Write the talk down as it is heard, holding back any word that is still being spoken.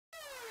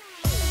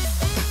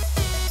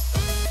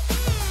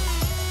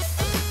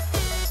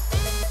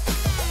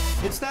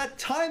It's that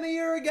time of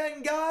year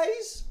again,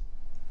 guys.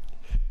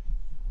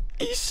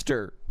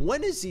 Easter.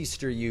 When is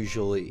Easter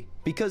usually?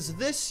 Because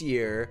this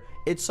year,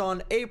 it's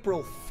on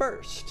April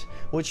 1st,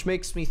 which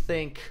makes me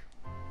think,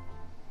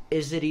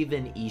 is it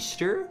even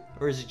Easter?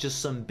 Or is it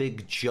just some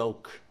big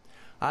joke?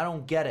 I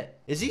don't get it.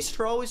 Is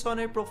Easter always on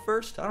April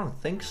 1st? I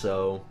don't think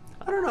so.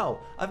 I don't know.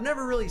 I've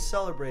never really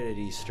celebrated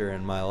Easter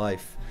in my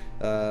life.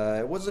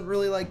 It wasn't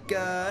really like,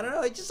 I don't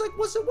know, it just like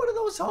wasn't one of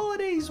those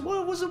holidays.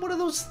 Wasn't one of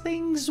those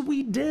things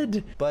we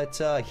did.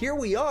 But here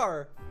we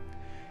are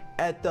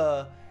at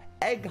the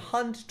Egg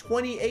Hunt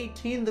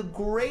 2018, the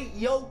Great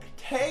Yoke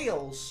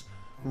Tales.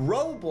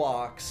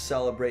 Roblox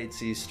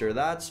celebrates Easter,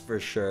 that's for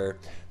sure.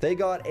 They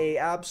got a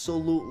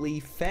absolutely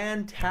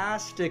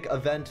fantastic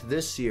event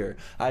this year.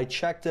 I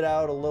checked it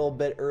out a little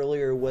bit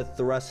earlier with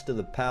the rest of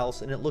the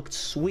pals, and it looked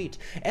sweet.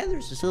 And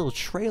there's this little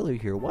trailer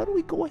here. Why don't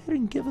we go ahead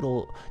and give it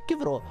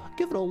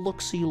a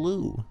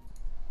look-see-loo?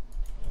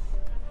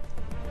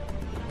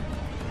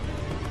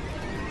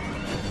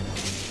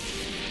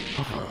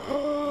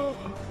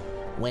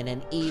 When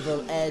an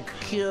evil egg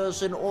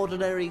cures an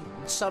ordinary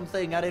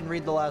something, I didn't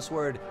read the last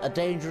word, a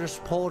dangerous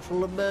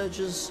portal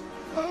emerges.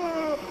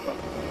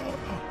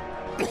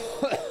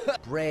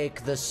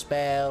 Break the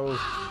spell.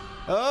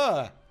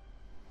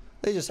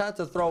 They just had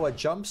to throw a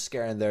jump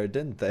scare in there,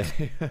 didn't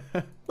they?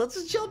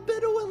 Let's jump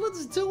into it.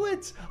 Let's do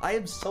it. I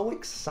am so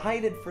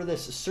excited for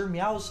this. Sir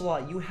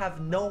Meowsalot, you have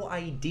no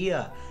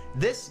idea.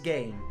 This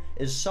game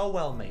is so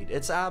well made.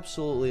 It's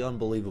absolutely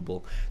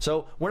unbelievable.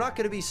 So we're not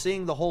going to be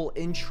seeing the whole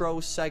intro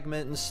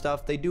segment and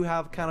stuff. They do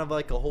have kind of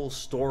like a whole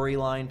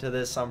storyline to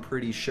this, I'm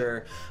pretty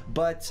sure.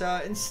 But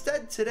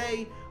instead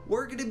today,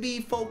 we're going to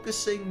be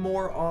focusing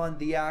more on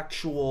the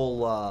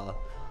actual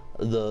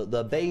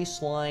the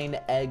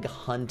baseline egg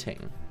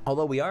hunting.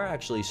 Although we are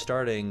actually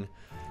starting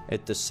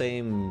at the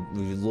same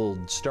little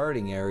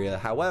starting area.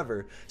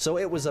 However, so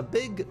it was a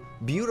big,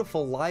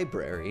 beautiful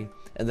library,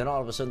 and then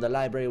all of a sudden the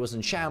library was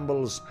in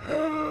shambles.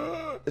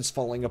 It's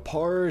falling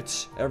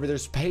apart.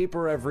 There's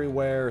paper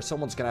everywhere.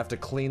 Someone's gonna have to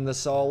clean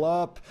this all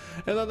up.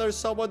 And then there's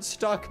someone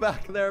stuck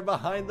back there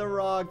behind the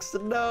rocks.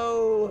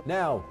 No!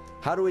 Now,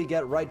 how do we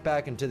get right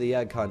back into the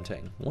egg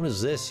hunting? What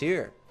is this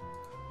here?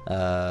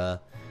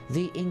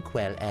 The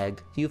inkwell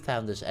egg. You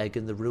found this egg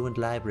in the ruined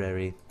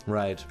library.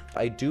 Right.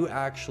 I do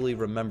actually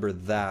remember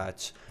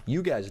that.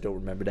 You guys don't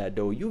remember that,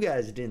 though. You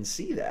guys didn't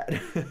see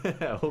that.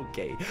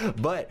 Okay.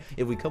 But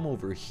if we come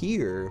over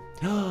here,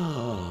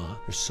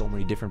 there's so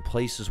many different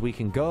places we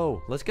can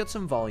go. Let's get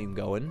some volume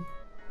going.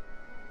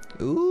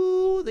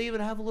 Ooh, they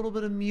even have a little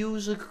bit of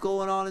music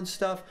going on and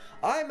stuff.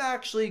 I'm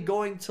actually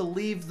going to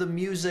leave the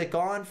music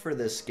on for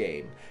this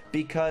game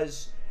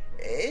because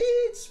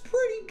it's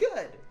pretty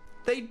good.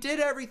 They did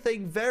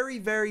everything very,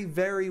 very,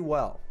 very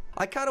well.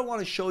 I kind of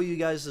want to show you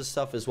guys this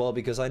stuff as well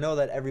because I know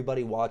that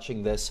everybody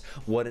watching this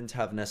wouldn't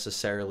have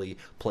necessarily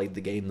played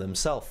the game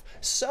themselves.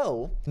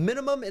 So,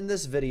 minimum in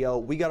this video,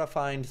 we gotta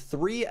find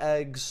 3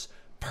 eggs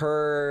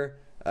per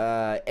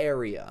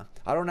area.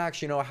 I don't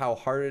actually know how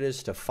hard it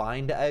is to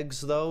find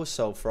eggs though,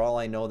 so for all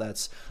I know,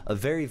 that's a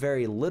very,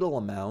 very little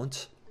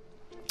amount.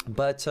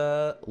 But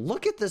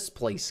look at this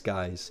place,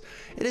 guys.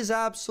 It is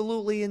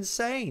absolutely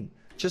insane.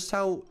 Just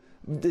how...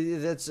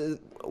 That's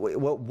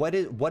what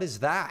is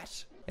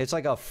that? It's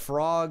like a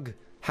frog,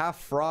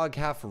 half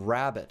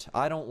rabbit.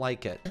 I don't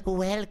like it.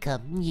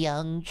 Welcome,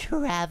 young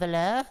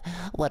traveler.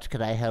 What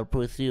can I help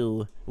with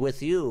you?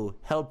 With you?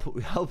 Help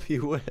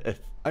you with?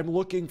 I'm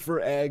looking for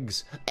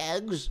eggs.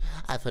 Eggs?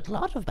 I've heard a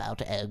lot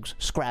about eggs.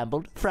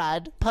 Scrambled,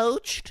 fried,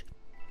 poached.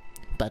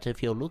 But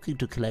if you're looking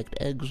to collect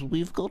eggs,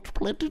 we've got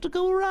plenty to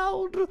go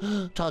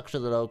around. Talk to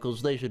the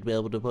locals. They should be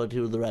able to point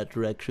you in the right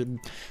direction.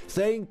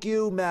 Thank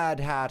you,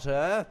 Mad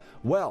Hatter.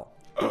 Well,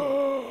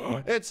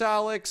 it's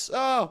Alex.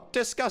 Oh,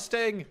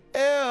 disgusting.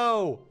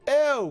 Ew.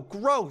 Ew.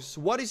 Gross.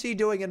 What is he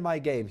doing in my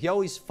game? He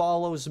always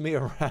follows me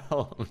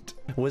around.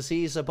 Was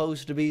he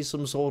supposed to be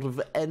some sort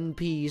of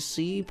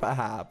NPC,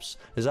 perhaps?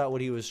 Is that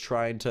what he was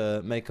trying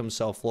to make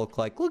himself look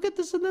like? Look at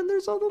this, and then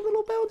there's all the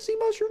little bouncy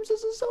mushrooms.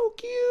 This is so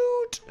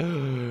cute.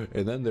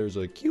 And then there's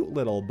a cute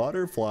little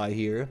butterfly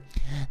here.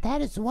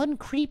 That is one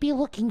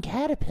creepy-looking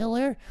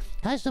caterpillar.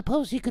 I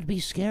suppose he could be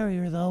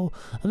scarier, though.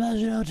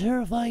 Imagine how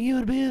terrifying he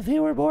would be if he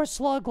were more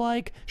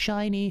slug-like,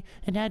 shiny,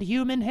 and had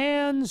human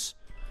hands.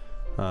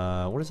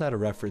 What is that a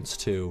reference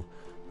to?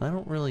 I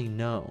don't really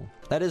know.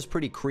 That is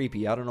pretty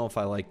creepy. I don't know if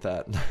I like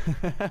that.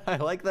 I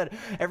like that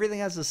everything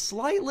has a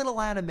slight little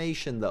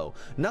animation, though.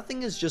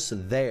 Nothing is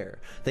just there.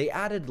 They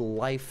added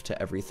life to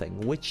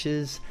everything, which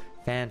is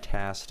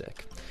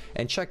fantastic.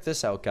 And check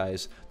this out,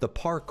 guys. The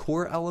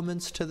parkour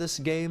elements to this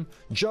game: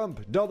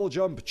 jump, double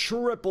jump,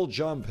 triple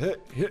jump,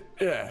 hit,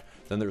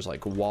 then there's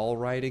like wall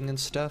riding and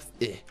stuff.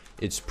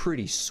 It's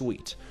pretty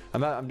sweet.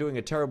 I'm doing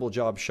a terrible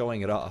job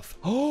showing it off.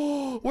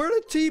 Oh, we're at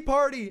a tea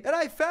party, and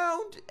I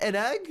found an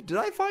egg. Did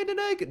I find an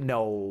egg?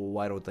 No,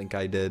 I don't think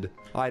I did.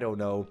 I don't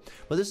know.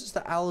 But this is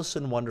the Alice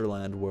in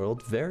Wonderland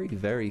world. Very,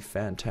 very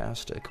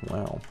fantastic.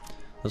 Wow.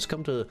 Let's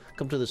come to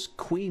this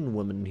queen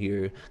woman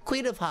here.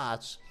 Queen of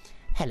Hearts.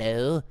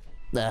 Hello.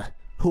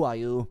 Who are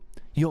you?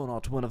 You're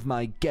not one of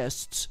my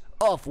guests.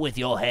 Off with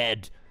your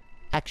head.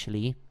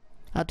 Actually,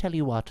 I'll tell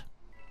you what.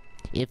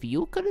 If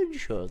you can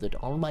ensure that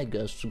all my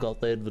guests got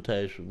their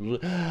invitations,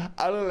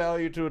 I'll allow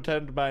you to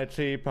attend my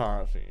tea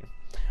party.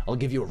 I'll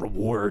give you a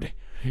reward,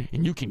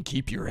 and you can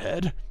keep your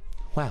head.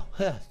 Wow,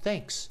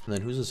 thanks. And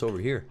then who's this over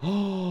here?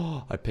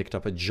 Oh, I picked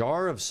up a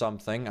jar of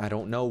something. I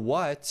don't know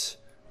what.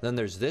 Then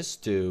there's this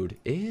dude.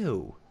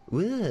 Ew.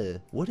 Ugh,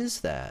 what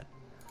is that?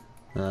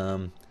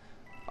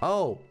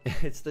 Oh,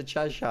 it's the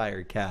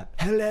Cheshire cat.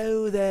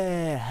 Hello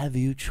there. Have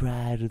you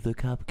tried the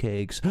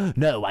cupcakes?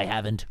 No, I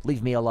haven't.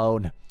 Leave me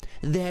alone.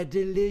 They're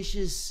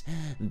delicious.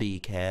 Be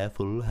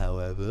careful,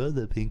 however.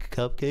 The pink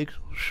cupcakes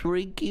will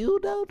shrink you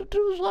down to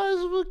the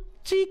size of a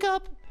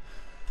teacup.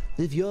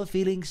 If you're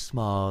feeling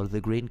small,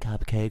 the green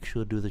cupcake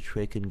should do the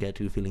trick and get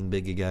you feeling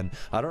big again.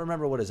 I don't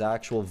remember what his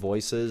actual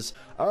voice is.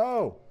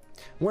 Oh,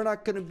 we're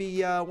not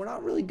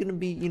really gonna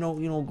be,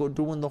 go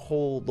doing the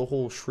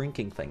whole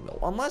shrinking thing though.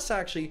 Unless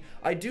actually,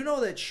 I do know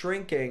that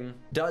shrinking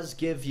does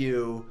give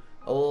you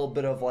a little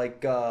bit of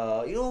like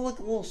like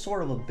little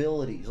sort of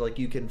abilities. Like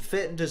you can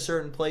fit into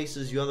certain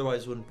places you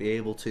otherwise wouldn't be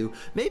able to.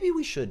 Maybe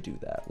we should do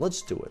that.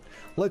 Let's do it.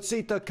 Let's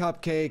eat the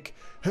cupcake.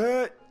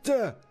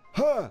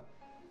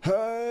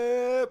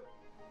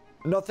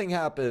 Nothing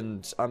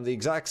happened. I'm the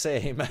exact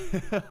same.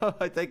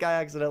 I think I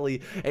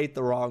accidentally ate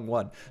the wrong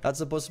one. That's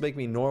supposed to make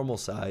me normal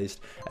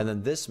sized. And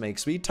then this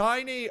makes me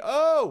tiny.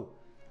 Oh!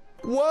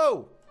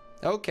 Whoa!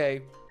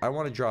 Okay. I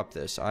want to drop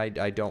this. I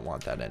don't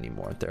want that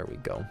anymore. There we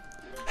go.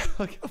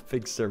 Look how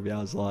big Sir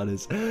Meowslot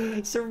is.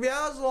 Sir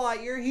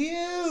Meowslot, you're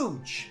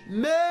huge!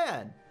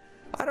 Man!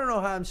 I don't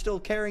know how I'm still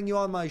carrying you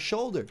on my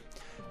shoulder.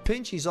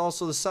 Pinchy's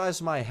also the size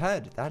of my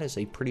head. That is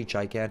a pretty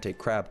gigantic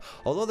crab.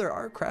 Although there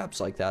are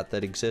crabs like that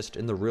exist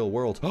in the real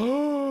world.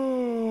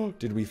 Oh,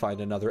 did we find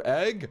another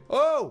egg?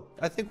 Oh,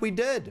 I think we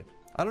did.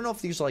 I don't know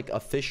if these are like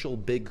official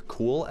big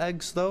cool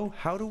eggs though.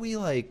 How do we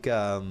like,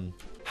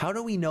 how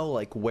do we know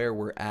like where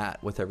we're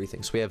at with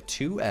everything? So we have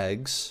 2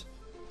 eggs.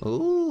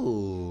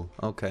 Ooh,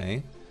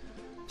 okay.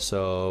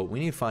 So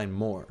we need to find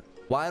more.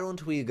 Why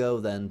don't we go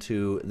then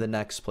to the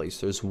next place?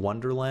 There's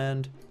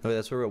Wonderland. Oh,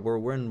 that's where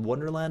we're in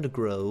Wonderland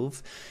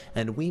Grove.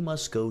 And we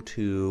must go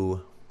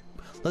to...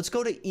 Let's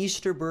go to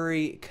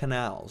Easterbury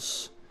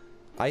Canals.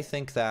 I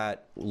think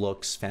that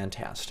looks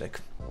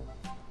fantastic.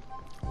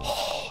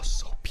 Oh,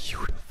 so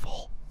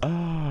beautiful.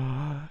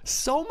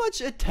 So much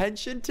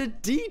attention to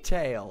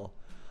detail.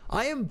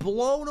 I am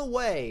blown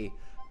away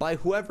by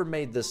whoever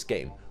made this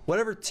game.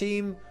 Whatever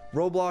team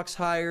Roblox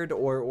hired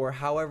or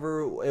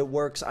however it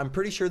works, I'm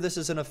pretty sure this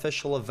is an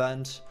official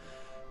event.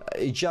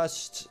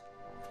 Just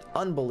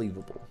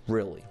unbelievable,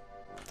 really.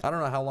 I don't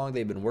know how long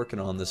they've been working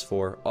on this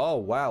for. Oh,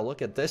 wow,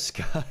 look at this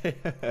guy.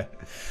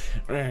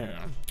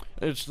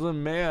 It's the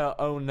Mayor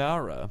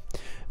Onara.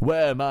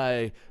 Where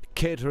my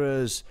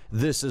caterers,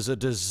 this is a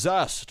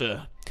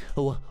disaster.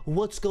 Oh,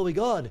 what's going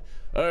on?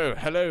 Oh,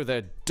 hello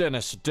there,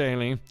 Denis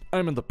Daly.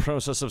 I'm in the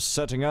process of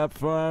setting up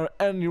for our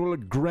annual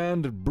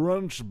grand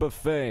brunch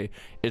buffet.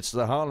 It's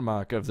the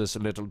hallmark of this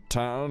little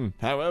town.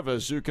 However,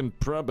 as you can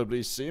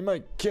probably see,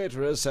 my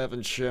caterers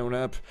haven't shown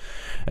up.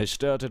 I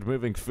started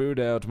moving food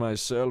out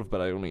myself,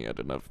 but I only had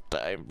enough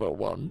time for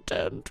one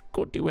tent.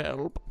 Could you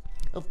help?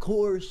 Of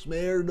course,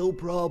 Mayor, no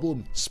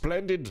problem.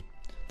 Splendid.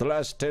 The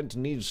last tent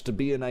needs to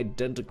be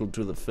identical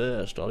to the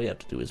first. All you have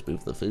to do is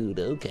move the food.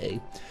 Okay.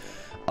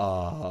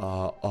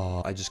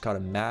 I just gotta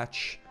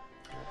match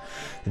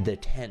the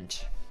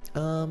tent.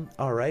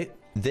 All right.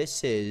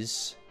 This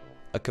is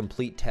a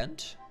complete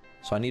tent.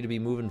 So I need to be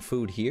moving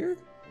food here.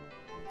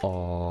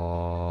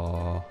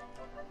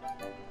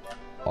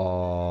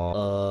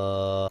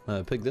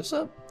 Pick this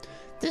up.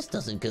 This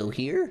doesn't go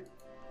here.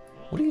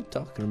 What are you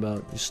talking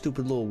about, you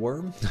stupid little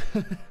worm?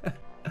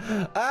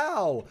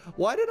 Ow!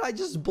 Why did I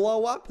just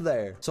blow up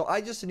there? So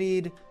I just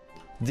need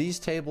these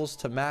tables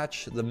to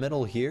match the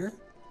middle here.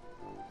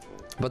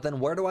 But then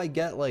where do I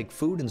get like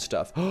food and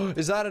stuff?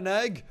 Is that an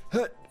egg?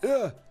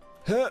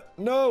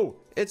 No,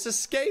 it's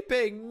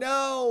escaping.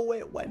 No,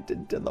 it went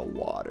into the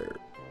water.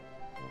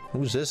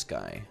 Who's this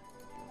guy?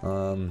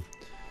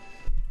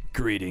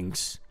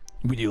 Greetings.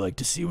 Would you like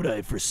to see what I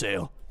have for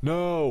sale?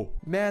 No.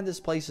 Man, this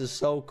place is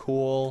so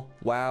cool.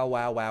 Wow,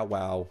 wow, wow,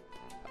 wow.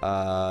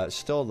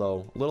 Still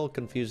though, a little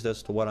confused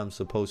as to what I'm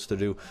supposed to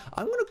do.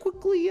 I'm gonna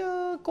quickly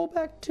go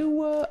back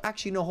to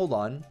actually no, hold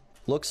on.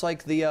 Looks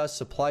like the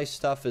supply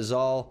stuff is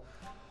all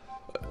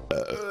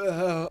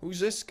who's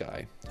this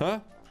guy? Huh?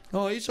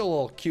 Oh, he's a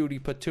little cutie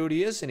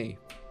patootie, isn't he?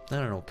 I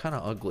don't know, kind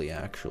of ugly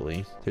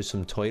actually. There's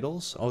some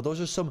turtles. Oh,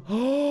 those are some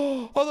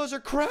oh, those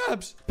are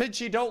crabs.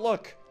 Pinchy, don't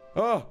look.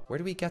 Oh, where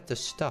do we get this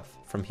stuff?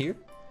 From here?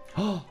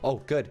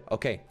 Oh, good.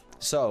 Okay.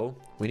 So,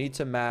 we need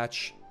to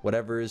match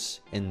whatever's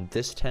in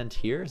this tent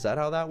here. Is that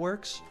how that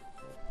works?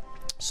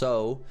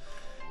 So,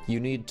 you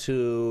need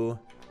to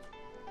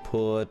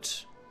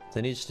put,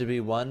 there needs to be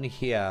one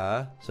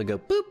here. So go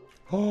boop.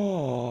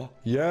 Oh,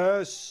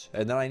 yes.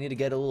 And then I need to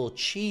get a little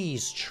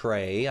cheese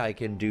tray. I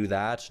can do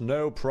that.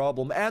 No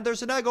problem. And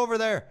there's an egg over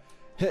there.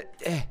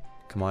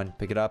 Come on,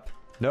 pick it up.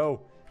 No,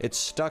 It's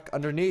stuck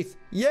underneath.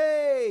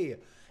 Yay!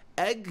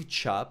 Egg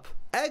chop.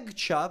 Egg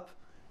chop.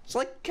 It's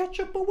like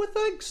ketchup but with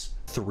eggs.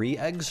 3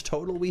 eggs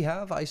total we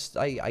have, I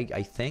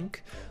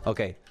think.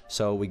 Okay,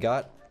 so we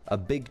got a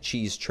big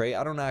cheese tray.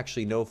 I don't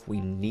actually know if we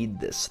need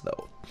this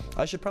though.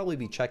 I should probably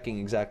be checking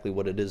exactly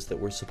what it is that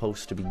we're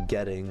supposed to be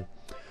getting.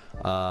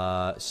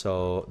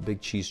 So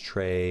big cheese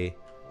tray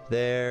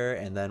there,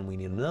 and then we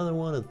need another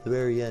one at the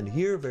very end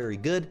here. Very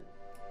good.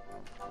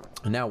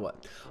 And now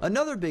what?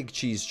 Another big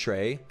cheese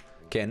tray.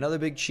 Okay, another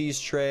big cheese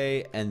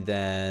tray, and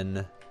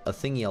then a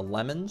thingy of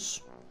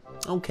lemons.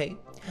 Okay,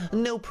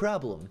 no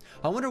problem.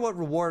 I wonder what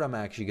reward I'm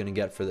actually gonna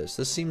get for this.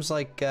 This seems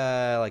like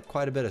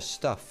quite a bit of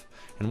stuff.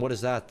 And what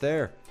is that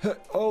there?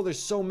 Oh, there's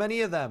so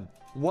many of them.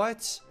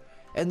 What?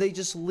 And they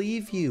just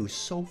leave you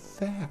so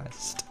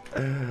fast.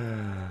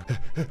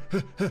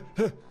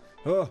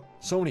 Oh,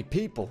 so many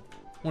people.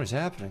 What is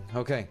happening?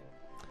 Okay.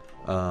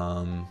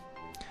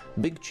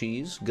 Big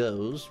cheese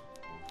goes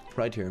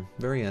right here,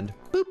 very end.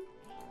 Boop.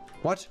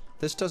 What?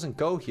 This doesn't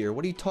go here.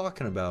 What are you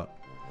talking about?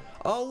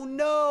 Oh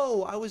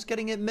no! I was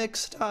getting it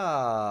mixed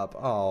up.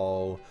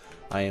 Oh,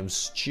 I am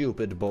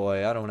stupid,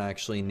 boy. I don't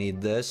actually need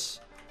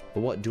this.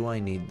 But what do I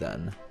need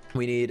then?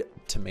 We need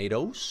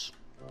tomatoes.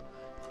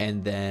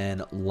 And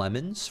then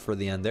lemons for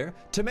the end there.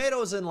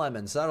 Tomatoes and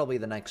lemons. That'll be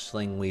the next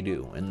thing we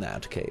do in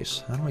that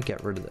case. How do I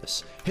get rid of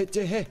this?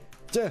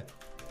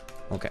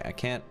 Okay, I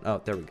can't.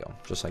 Oh, there we go.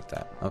 Just like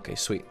that. Okay,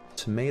 sweet.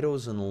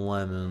 Tomatoes and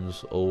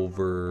lemons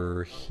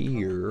over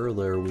here.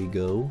 There we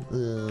go.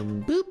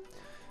 Boop.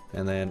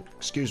 And then,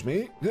 excuse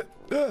me.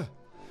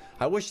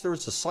 I wish there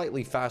was a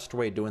slightly faster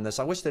way of doing this.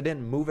 I wish they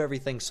didn't move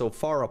everything so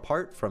far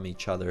apart from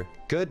each other.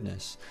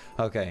 Goodness.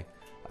 Okay.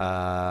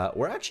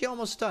 We're actually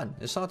almost done.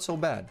 It's not so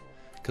bad.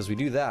 Because we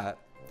do that.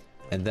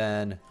 And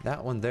then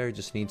that one there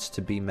just needs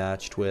to be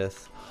matched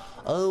with,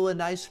 oh, a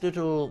nice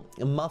little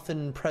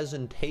muffin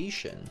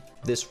presentation.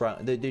 This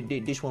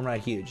one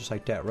right here, just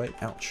like that, right?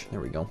 Ouch. There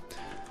we go.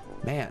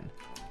 Man,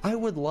 I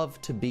would love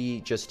to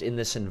be just in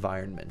this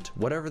environment.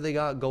 Whatever they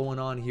got going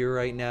on here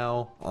right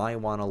now, I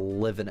want to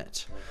live in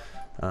it.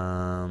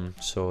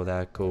 So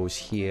that goes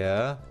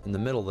here. In the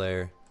middle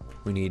there,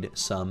 we need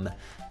some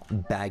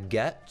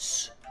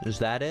baguettes. Is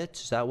that it?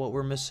 Is that what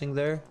we're missing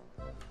there?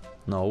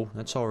 No,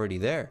 that's already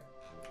there.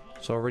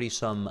 It's already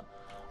some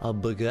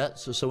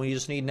baguettes. So we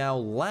just need now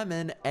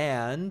lemon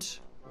and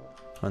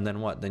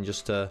then what? Then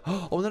just oh,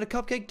 and then a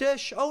cupcake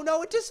dish. Oh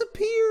no, it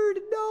disappeared.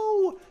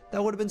 No,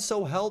 that would have been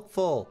so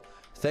helpful.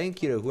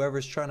 Thank you to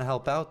whoever's trying to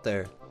help out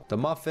there. The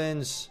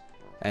muffins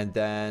and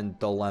then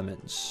the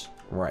lemons.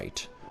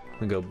 Right.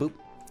 We go boop.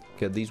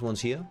 Get these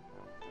ones here.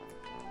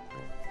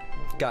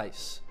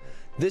 Guys,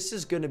 this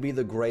is going to be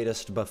the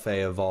greatest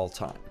buffet of all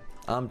time.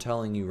 I'm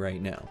telling you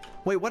right now.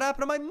 Wait, what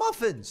happened to my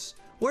muffins?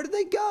 Where did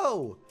they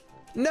go?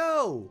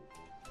 No,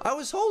 I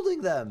was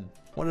holding them.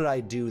 What did I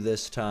do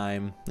this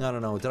time? I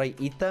don't know. Did I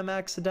eat them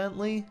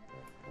accidentally?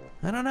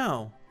 I don't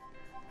know.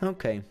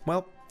 Okay,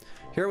 well,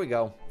 here we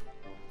go.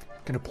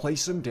 Gonna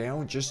place them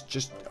down.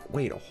 Just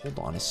wait, hold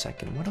on a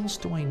second. What else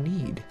do I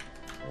need?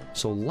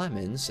 So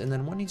lemons, and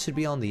then what needs to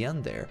be on the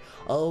end there?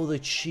 Oh, the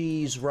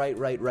cheese. Right.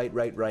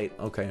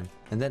 Okay.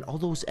 And then all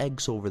those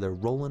eggs over there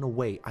rolling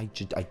away. I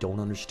don't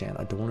understand.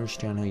 I don't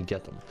understand how you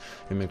get them.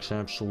 It makes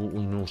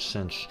absolutely no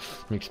sense.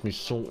 Makes me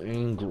so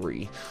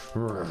angry.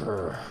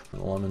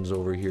 Lemons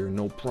over here,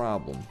 no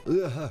problem.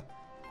 Ugh.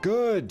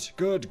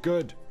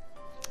 Good.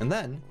 And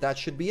then that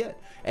should be it.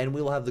 And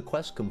we'll have the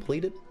quest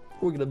completed.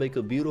 We're gonna make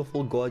a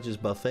beautiful, gorgeous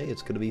buffet.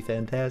 It's gonna be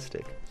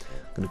fantastic.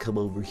 I'm gonna come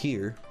over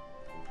here.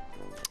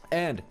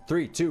 And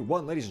 3, 2,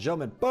 1, ladies and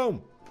gentlemen,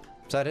 boom!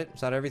 Is that it?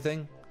 Is that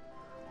everything?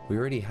 We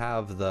already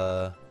have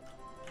the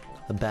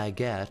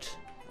baguette.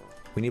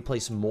 We need to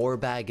place more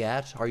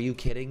baguette. Are you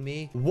kidding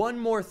me? One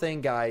more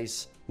thing,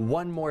 guys.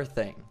 One more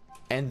thing.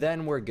 And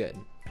then we're good.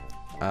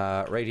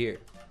 Right here.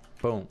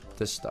 Boom.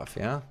 This stuff,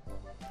 yeah?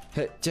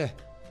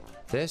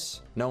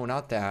 This? No,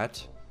 not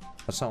that.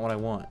 That's not what I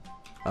want.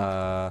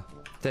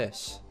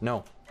 This.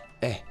 No.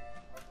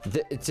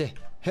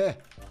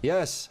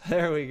 Yes,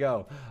 there we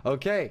go.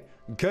 Okay,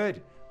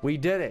 good. We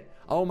did it.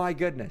 Oh my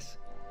goodness.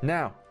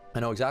 Now, I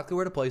know exactly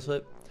where to place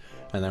it,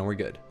 and then we're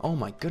good. Oh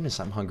my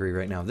goodness, I'm hungry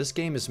right now. This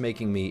game is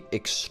making me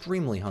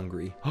extremely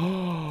hungry.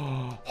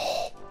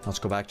 Let's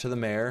go back to the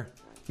mayor.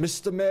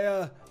 Mr.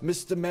 Mayor,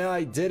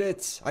 I did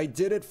it. I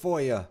did it for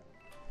you.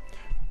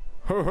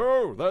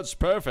 Ho, that's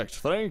perfect.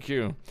 Thank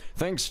you.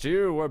 Thanks to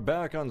you, we're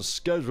back on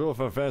schedule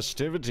for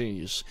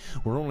festivities.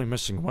 We're only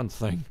missing one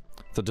thing.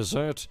 The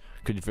dessert.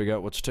 Could you figure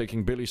out what's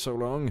taking Billy so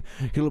long?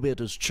 He'll be at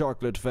his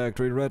chocolate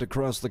factory right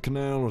across the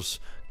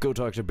canals. Go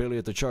talk to Billy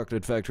at the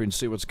chocolate factory and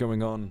see what's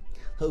going on.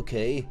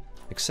 Okay.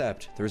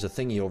 Except, there's a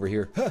thingy over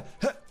here.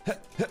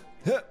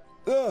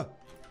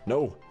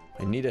 No,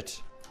 I need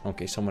it.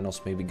 Okay, someone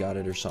else maybe got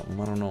it or something.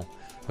 I don't know.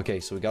 Okay,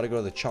 so we gotta go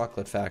to the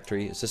chocolate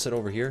factory. Is this it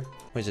over here?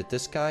 Wait, is it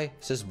this guy?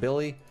 Is this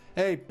Billy?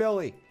 Hey,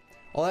 Billy.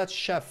 Oh, that's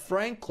Chef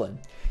Franklin.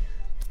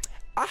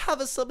 I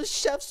have some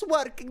chefs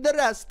working the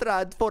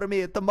restaurant for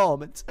me at the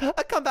moment. I'll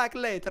come back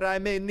later. I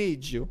may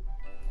need you.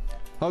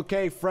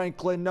 Okay,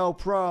 Franklin, no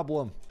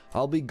problem.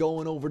 I'll be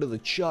going over to the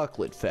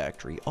chocolate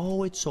factory.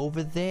 Oh, it's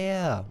over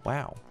there.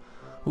 Wow.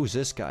 Who's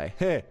this guy?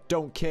 Hey,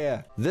 don't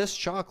care. This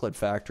chocolate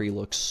factory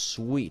looks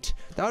sweet.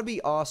 That would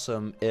be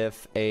awesome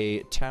if a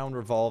town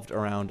revolved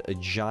around a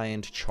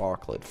giant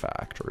chocolate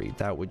factory.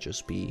 That would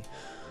just be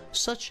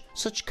such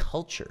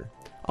culture.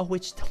 Oh,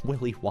 it's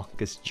Willy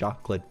Wonka's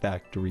chocolate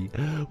factory.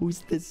 Who's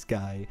this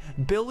guy?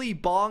 Billy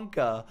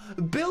Bonka.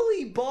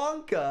 Billy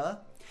Bonka?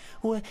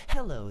 Well,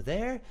 hello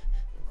there.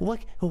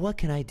 What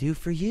can I do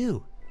for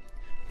you?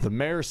 The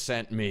mayor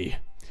sent me.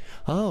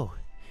 Oh,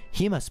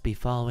 he must be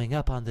following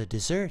up on the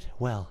dessert.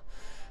 Well,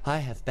 I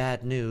have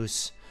bad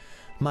news.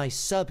 My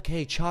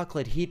sub-K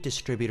chocolate heat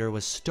distributor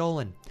was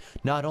stolen.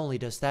 Not only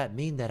does that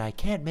mean that I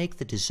can't make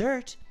the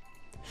dessert,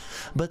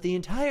 but the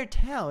entire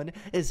town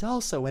is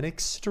also in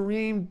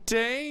extreme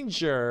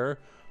danger.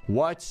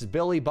 What's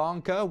Billy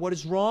Bonka? What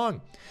is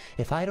wrong?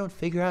 If I don't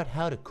figure out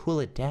how to cool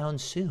it down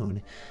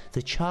soon,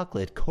 the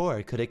chocolate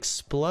core could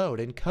explode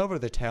and cover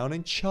the town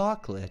in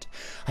chocolate.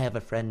 I have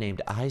a friend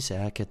named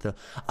Isaac at the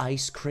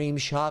ice cream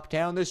shop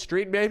down the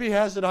street. Maybe he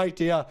has an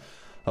idea.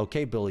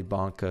 Okay, Billy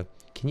Bonka.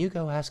 Can you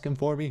go ask him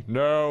for me?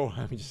 No,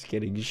 I'm just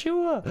kidding.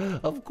 Sure,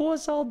 of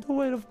course I'll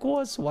do it. Of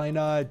course, why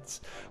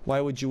not?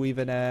 Why would you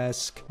even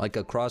ask? Like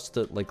across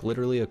the, like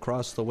literally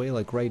across the way,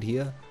 like right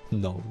here?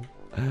 No,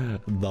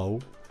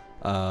 no.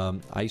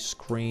 Ice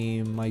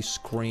cream.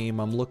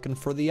 I'm looking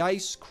for the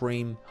ice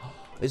cream.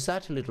 Is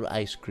that a little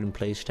ice cream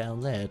place down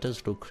there? It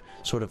does look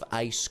sort of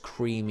ice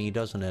creamy,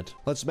 doesn't it?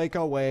 Let's make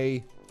our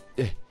way.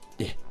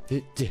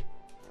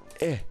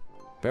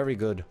 Very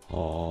good.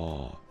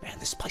 Oh, man,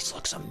 this place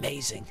looks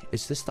amazing.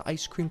 Is this the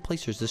ice cream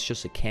place or is this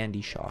just a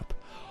candy shop?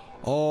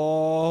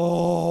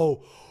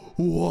 Oh,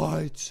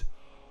 what?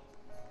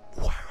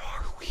 Where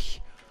are we?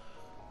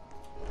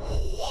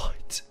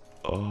 What?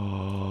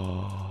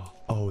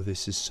 Oh,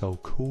 this is so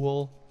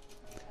cool.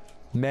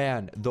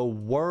 Man, the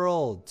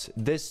world.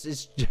 This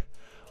is...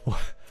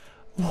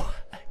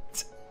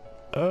 What?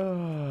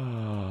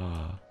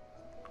 Wow.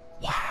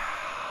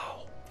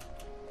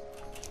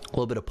 A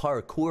little bit of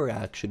parkour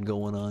action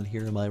going on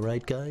here, am I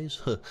right,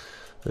 guys?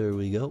 There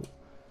we go.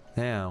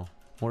 Now,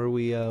 what are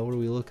we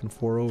looking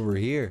for over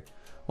here?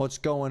 What's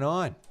going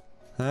on?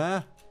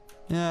 Huh?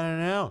 I don't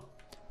know.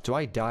 Do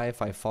I die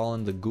if I fall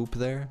in the goop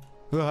there?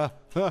 There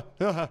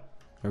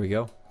we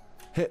go.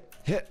 Hit.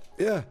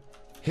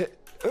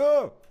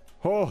 Oh,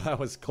 that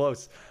was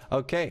close.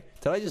 Okay,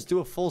 did I just do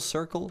a full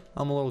circle?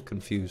 I'm a little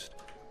confused.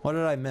 What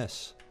did I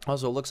miss?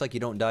 Also, it looks like you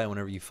don't die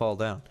whenever you fall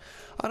down.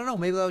 I don't know,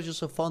 maybe that was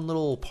just a fun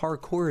little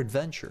parkour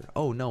adventure.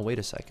 Oh, no, wait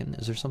a second.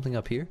 Is there something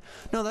up here?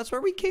 No, that's where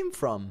we came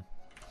from.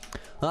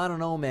 I don't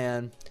know,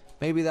 man.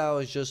 Maybe that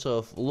was just a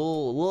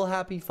little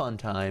happy fun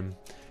time.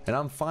 And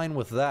I'm fine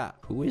with that.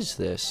 Who is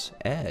this?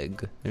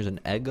 Egg? There's an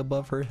egg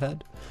above her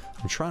head?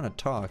 I'm trying to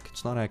talk.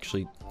 It's not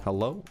actually...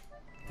 Hello?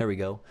 There we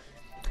go.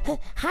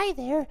 Hi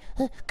there.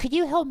 Could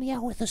you help me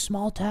out with a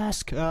small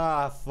task?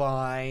 Ah,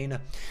 fine.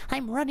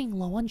 I'm running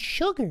low on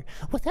sugar.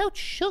 Without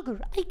sugar,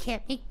 I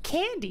can't make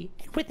candy.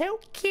 And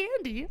without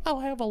candy,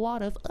 I'll have a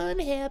lot of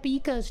unhappy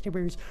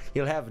customers.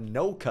 You'll have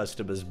no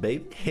customers,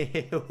 babe.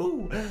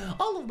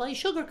 All of my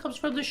sugar comes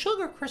from the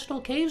sugar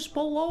crystal caves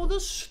below the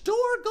store.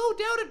 Go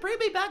down and bring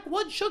me back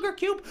one sugar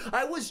cube.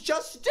 I was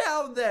just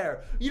down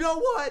there. You know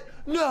what?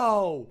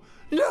 No.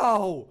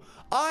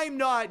 I'm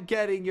not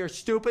getting your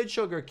stupid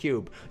sugar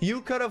cube. You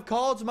could have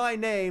called my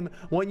name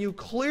when you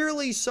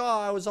clearly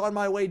saw I was on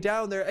my way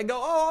down there and go,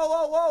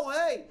 oh,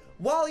 hey,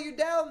 while you're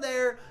down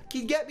there,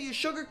 can you get me a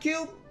sugar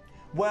cube?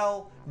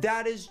 Well,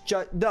 that is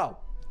just, no,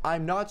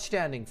 I'm not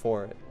standing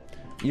for it.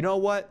 You know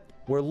what?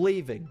 We're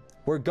leaving.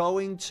 We're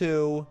going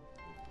to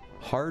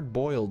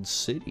Hard-Boiled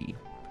City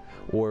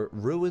or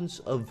Ruins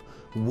of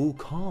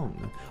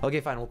Wukong.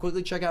 Okay, fine. We'll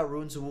quickly check out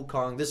Ruins of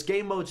Wukong. This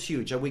game mode's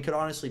huge, and we could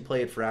honestly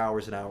play it for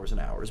hours and hours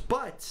and hours.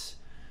 But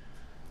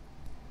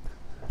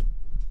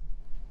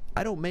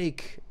I don't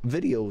make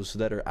videos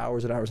that are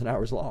hours and hours and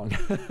hours long.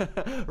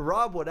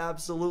 Rob would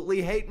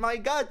absolutely hate my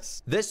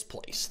guts. This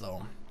place,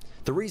 though,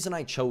 the reason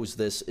I chose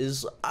this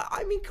is,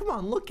 I mean, come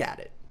on, look at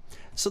it.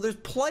 So there's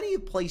plenty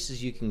of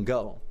places you can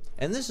go.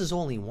 And this is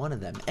only one of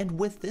them. And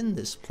within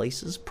this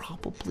place is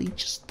probably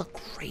just the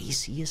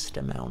craziest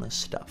amount of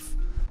stuff.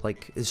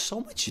 Like, there's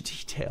so much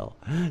detail.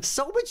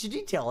 So much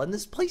detail. And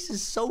this place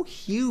is so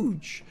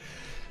huge.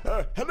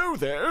 Hello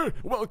there.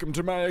 Welcome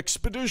to my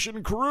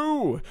expedition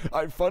crew.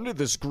 I funded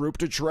this group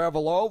to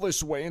travel all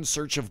this way in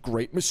search of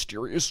great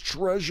mysterious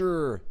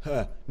treasure.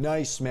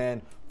 Nice,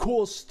 man.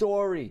 Cool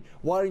story.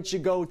 Why don't you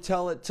go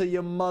tell it to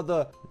your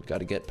mother? We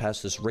gotta get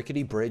past this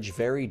rickety bridge.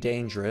 Very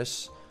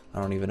dangerous.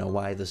 I don't even know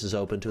why this is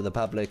open to the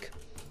public.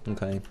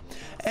 Okay.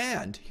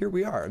 And here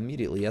we are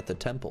immediately at the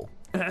temple.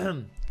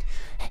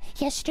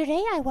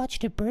 Yesterday, I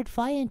watched a bird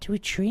fly into a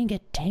tree and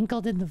get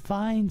tangled in the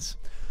vines.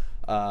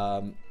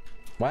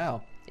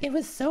 Wow. It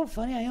was so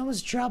funny, I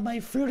almost dropped my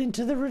fruit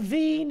into the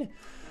ravine.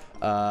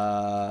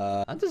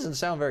 That doesn't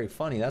sound very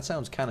funny. That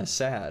sounds kind of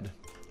sad.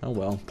 Oh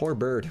well, poor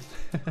bird.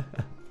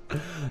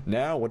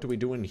 Now, what do we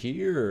do in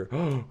here?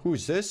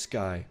 Who's this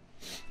guy?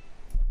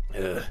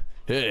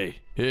 Hey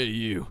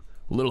you.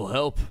 little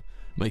help?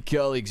 My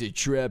colleagues are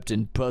trapped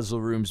in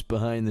puzzle rooms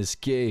behind this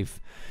cave.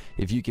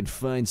 If you can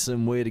find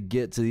some way to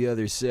get to the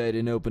other side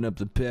and open up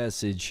the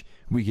passage,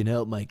 we can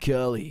help my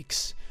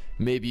colleagues.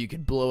 Maybe you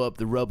could blow up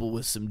the rubble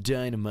with some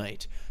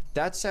dynamite.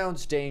 That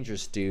sounds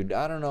dangerous, dude.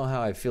 I don't know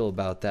how I feel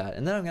about that.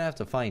 And then I'm gonna have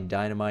to find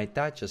dynamite.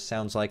 That just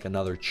sounds like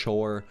another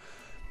chore.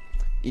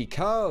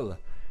 Ikal!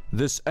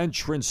 This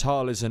entrance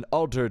hall is an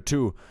altar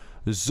to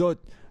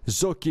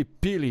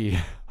Zokipili,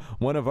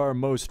 one of our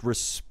most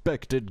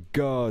respected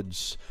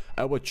gods.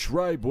 Our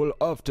tribe will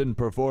often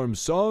perform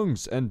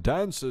songs and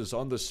dances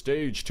on the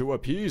stage to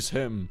appease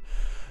him.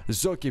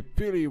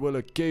 Zokipili will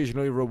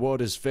occasionally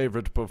reward his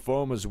favorite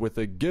performers with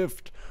a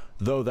gift,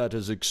 though that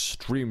is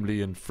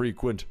extremely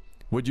infrequent.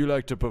 Would you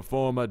like to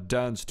perform a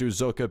dance to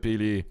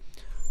Zokipili?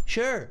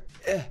 Sure.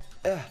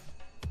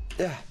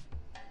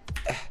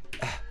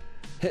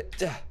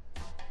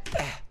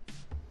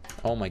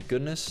 Oh my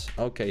goodness.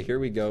 Okay, here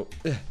we go.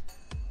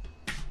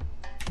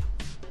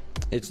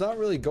 It's not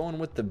really going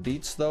with the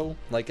beats though.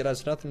 Like, it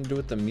has nothing to do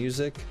with the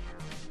music.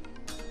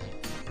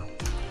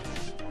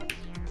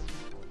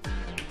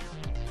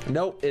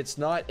 Nope, it's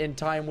not in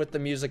time with the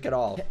music at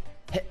all.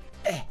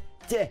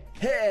 You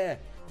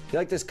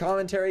like this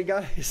commentary,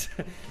 guys?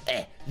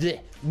 Oh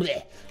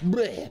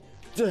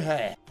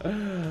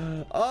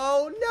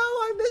no,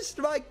 I missed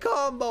my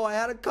combo. I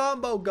had a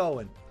combo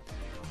going.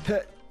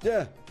 Did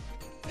I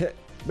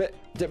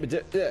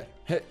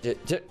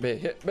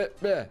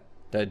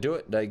do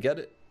it? Did I get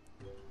it?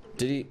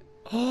 Did he?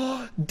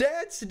 Oh,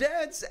 Dance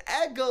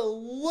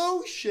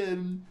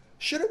Evolution!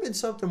 Should have been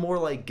something more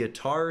like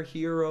Guitar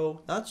Hero.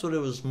 That's what it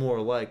was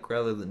more like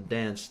rather than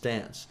Dance.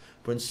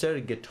 But instead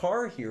of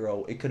Guitar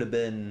Hero, it could have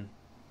been...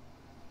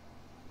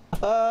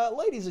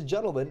 ladies and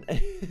gentlemen,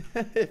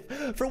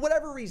 if for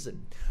whatever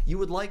reason you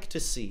would like to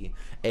see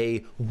a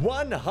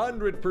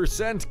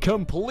 100%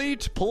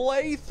 complete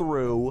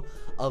playthrough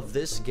of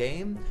this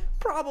game,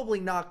 probably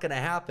not gonna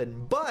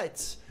happen,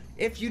 but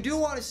if you do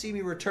want to see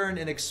me return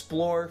and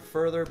explore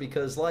further,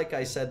 because like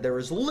I said, there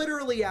is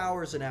literally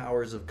hours and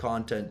hours of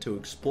content to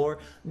explore,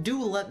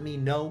 do let me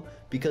know,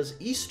 because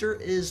Easter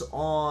is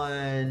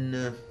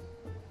on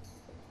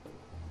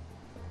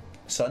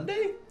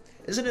Sunday?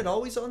 Isn't it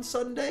always on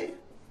Sunday?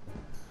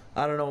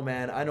 I don't know,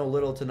 man. I know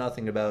little to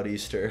nothing about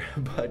Easter.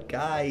 But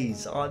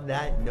guys, on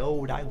that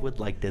note, I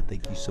would like to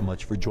thank you so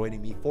much for joining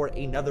me for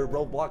another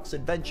Roblox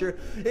adventure.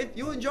 If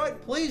you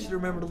enjoyed, please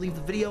remember to leave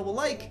the video a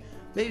like.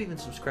 Maybe even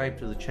subscribe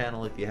to the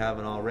channel if you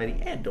haven't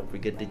already. And don't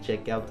forget to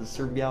check out the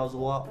Sir Meows a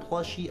Lot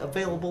plushie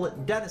available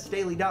at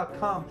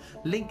DenisDaily.com.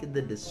 Link in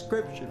the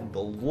description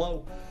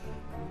below.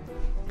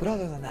 But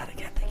other than that,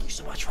 again, thank you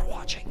so much for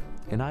watching.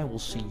 And I will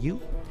see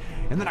you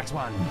in the next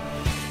one.